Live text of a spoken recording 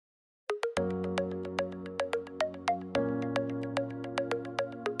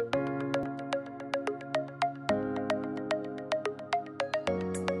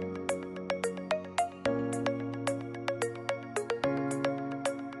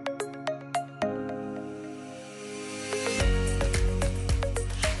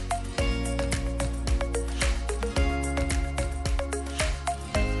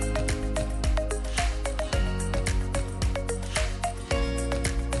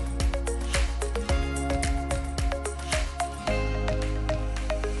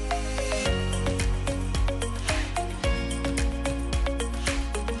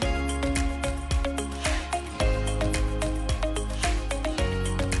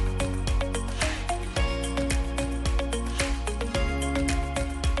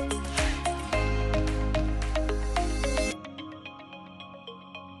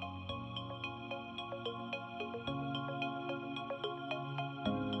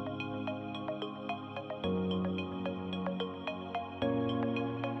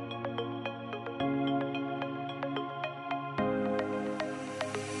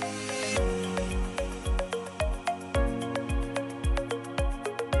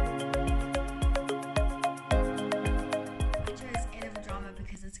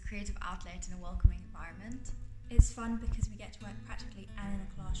It's fun because we get to work practically and in a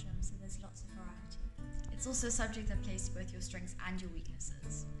classroom, so there's lots of variety. It's also a subject that plays to both your strengths and your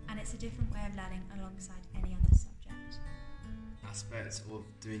weaknesses. And it's a different way of learning alongside any other subject. Aspect of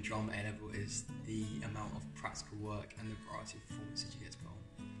doing drama A-level is the amount of practical work and the variety of performances you get to put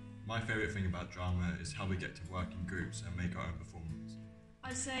on. My favourite thing about drama is how we get to work in groups and make our own performance.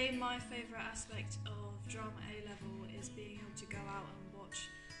 I'd say my favourite aspect of drama A-level is being able to go out and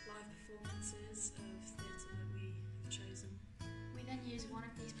watch live performances of theatre that we have chosen. We then use one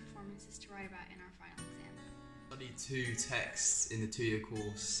of these performances to write about in our final exam. Study 2 texts in the 2-year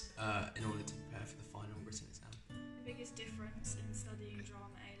course in order to prepare for the final written exam. The biggest difference in studying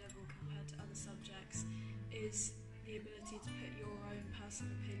drama A-level compared to other subjects is the ability to put your own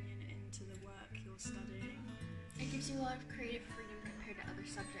personal opinion into the work you're studying. It gives you a lot of creative freedom compared to other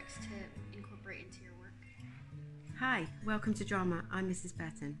subjects to incorporate into your work. Hi, welcome to Drama. I'm Mrs.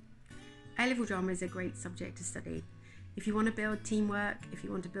 Burton. A-level drama is a great subject to study. If you want to build teamwork, if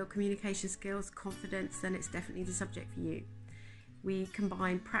you want to build communication skills, confidence, then it's definitely the subject for you. We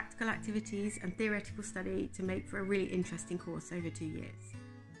combine practical activities and theoretical study to make for a really interesting course over 2 years.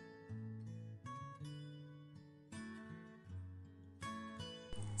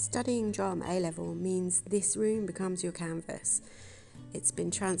 Studying drama A-level means this room becomes your canvas. It's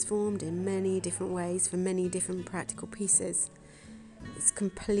been transformed in many different ways for many different practical pieces. It's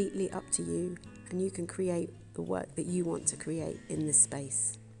completely up to you, and you can create the work that you want to create in this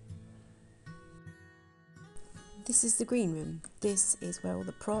space. This is the green room. This is where all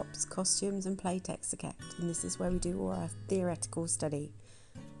the props, costumes and play texts are kept, and this is where we do all our theoretical study.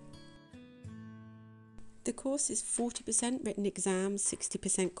 The course is 40% written exams,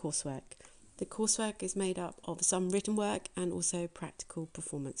 60% coursework. The coursework is made up of some written work and also practical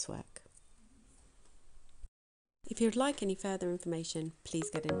performance work. If you'd like any further information,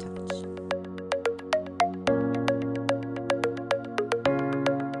 please get in touch.